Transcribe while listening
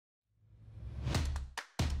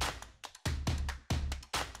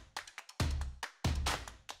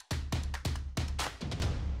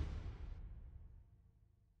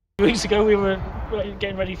Weeks ago we were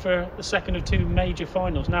getting ready for the second of two major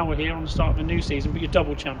finals. Now we're here on the start of a new season, but you're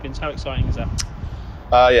double champions. How exciting is that?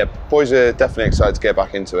 Yeah, boys are definitely excited to get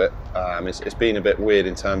back into it. It's been a bit weird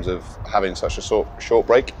in terms of having such a short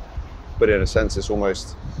break, but in a sense it's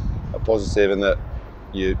almost a positive in that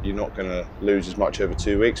you're not going to lose as much over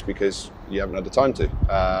 2 weeks because you haven't had the time to.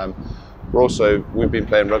 We've been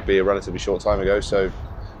playing rugby a relatively short time ago, so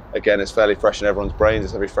again it's fairly fresh in everyone's brains,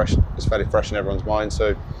 it's fairly fresh in everyone's mind,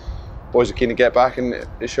 so boys are keen to get back, and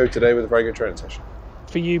it showed today with a very good training session.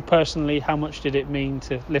 For you personally, how much did it mean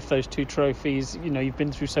to lift those two trophies? You know, you've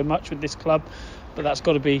been through so much with this club, but that's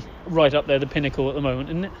got to be right up there, the pinnacle at the moment,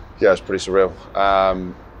 isn't it? Yeah, it's pretty surreal. I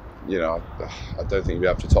don't think you'd be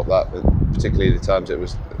able to top that, particularly the times it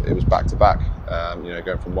was back to back.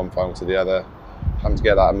 Going from one final to the other, having to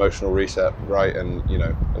get that emotional reset right, and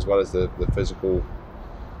as well as the physical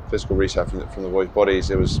reset from the boys' bodies,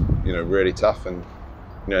 it was really tough. And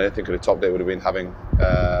anything could have topped it would have been having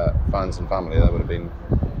fans and family. That would have been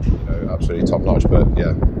absolutely top notch. But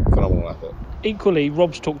yeah, phenomenal effort. Equally,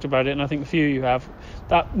 Rob's talked about it, and I think a few of you have,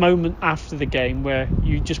 that moment after the game where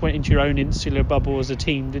you just went into your own insular bubble as a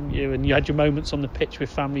team, didn't you? And you had your moments on the pitch with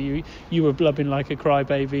family. You were blubbing like a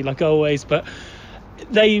crybaby, like always, but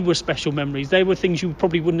they were special memories. They were things you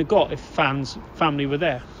probably wouldn't have got if family were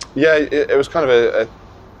there. Yeah, it was kind of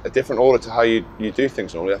a different order to how you do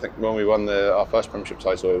things normally. I think when we won our first Premiership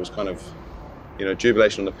title, it was kind of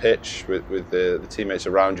jubilation on the pitch with the teammates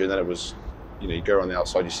around you, and then it was you go around the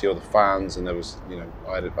outside, you see all the fans, and there was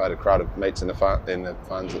I had a crowd of mates in the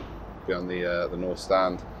fans beyond the north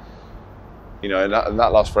stand, and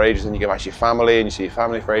that lasts for ages. And you get back to your family and you see your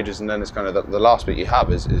family for ages, and then it's kind of the last bit you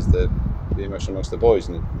have is the emotion amongst the boys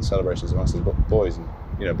and the celebrations amongst the boys,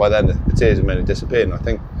 and by then the tears have made it disappear. And I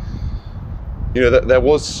think there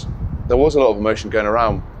was a lot of emotion going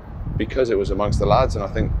around because it was amongst the lads, and I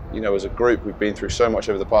think as a group we've been through so much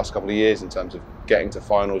over the past couple of years in terms of getting to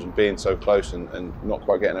finals and being so close and not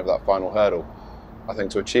quite getting over that final hurdle. I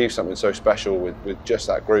think to achieve something so special with just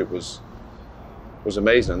that group was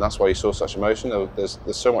amazing, and that's why you saw such emotion. There's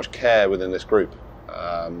so much care within this group,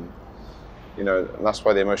 and that's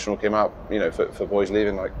why the emotion all came out. For boys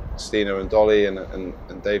leaving like Stina and Dolly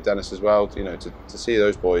and Dave Dennis as well. To see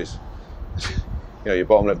those boys, your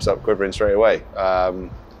bottom lip's up quivering straight away.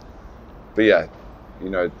 But yeah,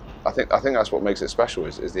 I think that's what makes it special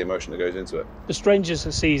is the emotion that goes into it. The strangest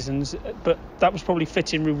of seasons, but that was probably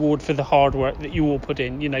fitting reward for the hard work that you all put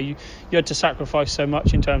in. You had to sacrifice so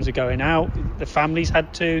much in terms of going out. The families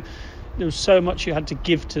had to. There was so much you had to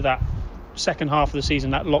give to that second half of the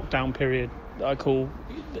season, that lockdown period that I call,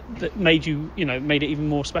 that made made it even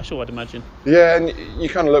more special, I'd imagine. Yeah, and you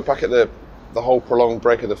kind of look back at the whole prolonged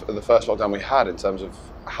break of the first lockdown we had in terms of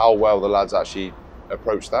how well the lads actually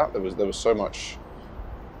approached that. There was so much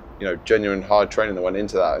genuine hard training that went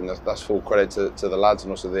into that, and that's full credit to the lads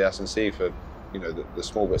and also the S&C for the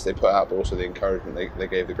small bits they put out, but also the encouragement they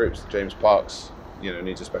gave the groups. James Parks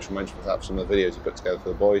needs a special mention for that, some of the videos he put together for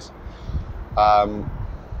the boys.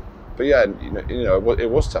 But yeah, it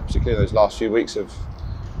was tough, particularly in those last few weeks of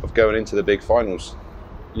going into the big finals.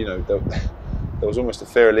 There was almost a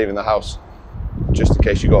fear of leaving the house just in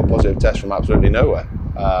case you got a positive test from absolutely nowhere,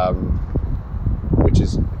 which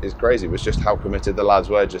is crazy. It was just how committed the lads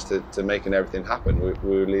were just to making everything happen. We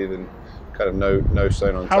were leaving kind of no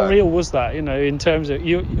stone unturned. How real was that, in terms of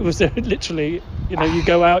was there literally, you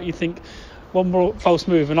go out, you think one more false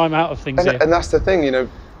move and I'm out of things here. And that's the thing, at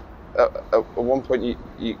one point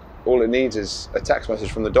you all it needs is a text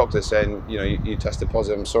message from the doctor saying, you tested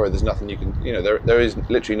positive. I'm sorry, there's nothing you can. There is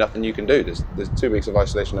literally nothing you can do. There's 2 weeks of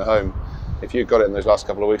isolation at home. If you got it in those last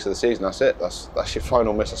couple of weeks of the season, that's it. That's your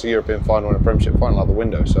final miss. That's a European final and a Premiership final out the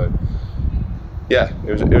window. So yeah,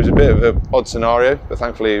 it was a bit of an odd scenario, but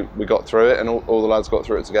thankfully we got through it, and all the lads got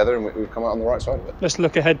through it together, and we've come out on the right side of it. Let's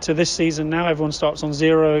look ahead to this season now. Everyone starts on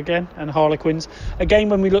 0 again, and Harlequins. Again,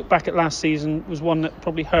 when we look back at last season, was one that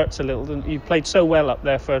probably hurts a little. You played so well up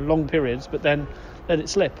there for long periods, but then let it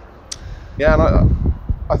slip. Yeah, and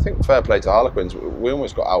I think fair play to Harlequins. We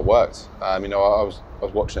almost got outworked. I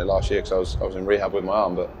was watching it last year because I was in rehab with my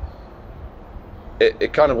arm, but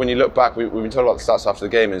it kind of, when you look back, we've been told about the stats after the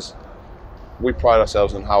game, is we pride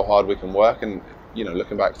ourselves on how hard we can work, and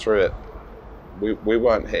looking back through it, we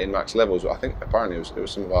weren't hitting max levels. I think apparently it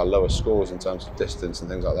was some of our lowest scores in terms of distance and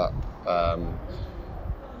things like that.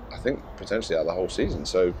 I think potentially out of the whole season.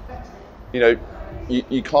 So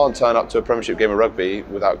you can't turn up to a Premiership game of rugby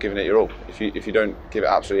without giving it your all. If you don't give it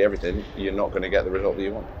absolutely everything, you're not going to get the result that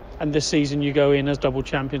you want. And this season you go in as double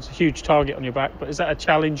champions, a huge target on your back, but is that a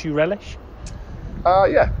challenge you relish?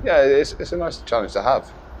 Yeah, it's a nice challenge to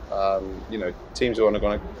have. You know, teams are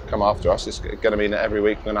going to come after us. It's going to mean that every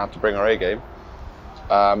week we're going to have to bring our A game,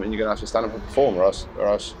 and you're going to have to stand up and perform, or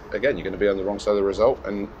else again you're going to be on the wrong side of the result.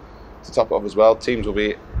 And to top it off as well, teams will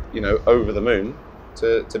be, you know, over the moon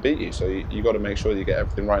to beat you. So you got to make sure that you get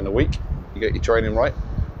everything right in the week, you get your training right,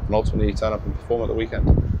 and ultimately you turn up and perform at the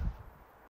weekend.